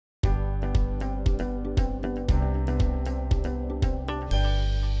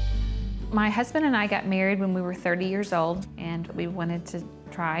My husband and I got married when we were 30 years old, and we wanted to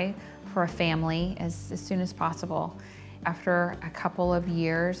try for a family as soon as possible. After a couple of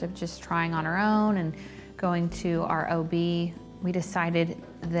years of just trying on our own and going to our OB, we decided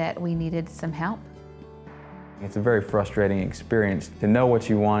that we needed some help. It's a very frustrating experience to know what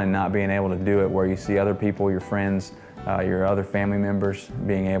you want and not being able to do it, where you see other people, your friends, your other family members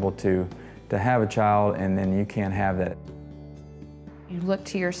being able to have a child, and then you can't have that. You look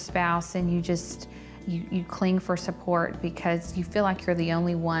to your spouse and you cling for support because you feel like you're the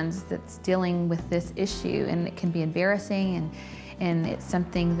only ones that's dealing with this issue, and it can be embarrassing, and it's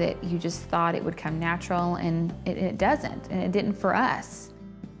something that you just thought it would come natural, and it doesn't, and it didn't for us.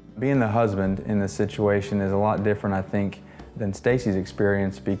 Being the husband in this situation is a lot different, I think, than Stacie's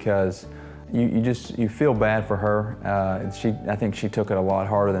experience, because you feel bad for her. I think she took it a lot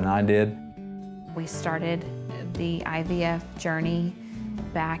harder than I did. We started the IVF journey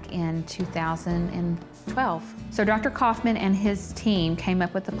back in 2012. So Dr. Kaufmann and his team came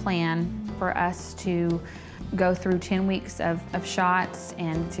up with a plan for us to go through 10 weeks of shots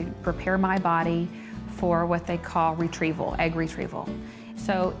and to prepare my body for what they call retrieval, egg retrieval.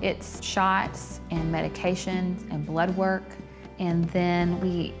 So it's shots and medications and blood work, and then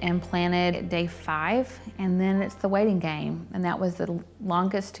we implanted at day 5, and then it's the waiting game, and that was the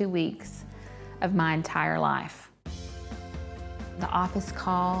longest 2 weeks of my entire life. The office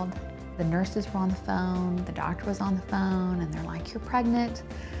called, the nurses were on the phone, the doctor was on the phone, and they're like, "You're pregnant,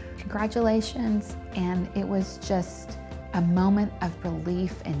 congratulations." And it was just a moment of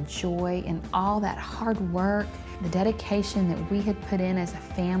relief and joy, and all that hard work, the dedication that we had put in as a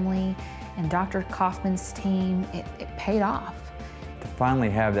family and Dr. Kaufmann's team, it paid off. To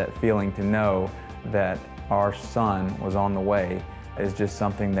finally have that feeling, to know that our son was on the way, is just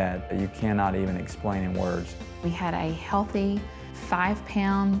something that you cannot even explain in words. We had a healthy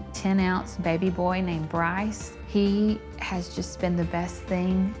 5-pound, 10-ounce baby boy named Bryce. He has just been the best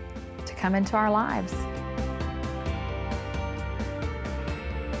thing to come into our lives.